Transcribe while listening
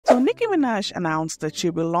So Nicki Minaj announced that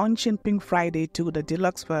she'll be launching Pink Friday 2, the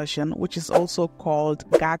deluxe version, which is also called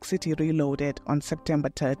Gagcityreloaded, on September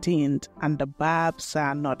 13th, and the Babs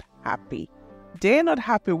are not happy. They're not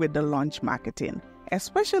happy with the launch marketing,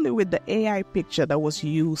 especially with the AI picture that was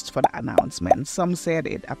used for the announcement. Some said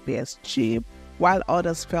it appears cheap, while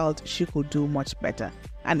others felt she could do much better.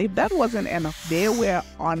 And if that wasn't enough, they were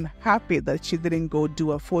unhappy that she didn't go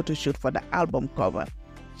do a photo shoot for the album cover.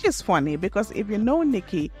 Which is funny because if you know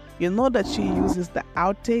Nicki, you know that she uses the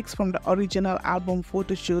outtakes from the original album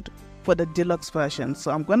photo shoot for the deluxe version. So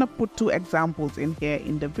I'm gonna put two examples in here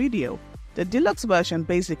in the video. The deluxe version,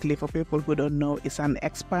 basically, for people who don't know, is an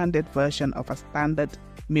expanded version of a standard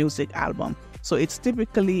music album. So it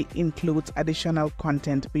typically includes additional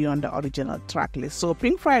content beyond the original track list. So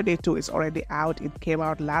Pink Friday 2 is already out. It came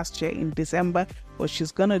out last year in December, but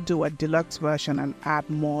she's gonna do a deluxe version and add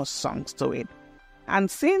more songs to it. And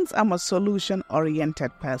since I'm a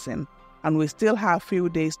solution-oriented person, and we still have few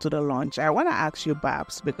days to the launch, I want to ask you,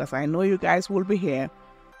 Babs, because I know you guys will be here,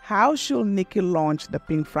 how should Nicki launch the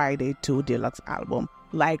Pink Friday 2 deluxe album?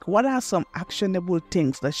 Like, what are some actionable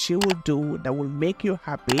things that she will do that will make you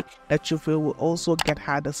happy, that you feel will also get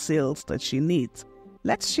her the sales that she needs?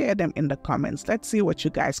 Let's share them in the comments. Let's see what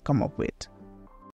you guys come up with.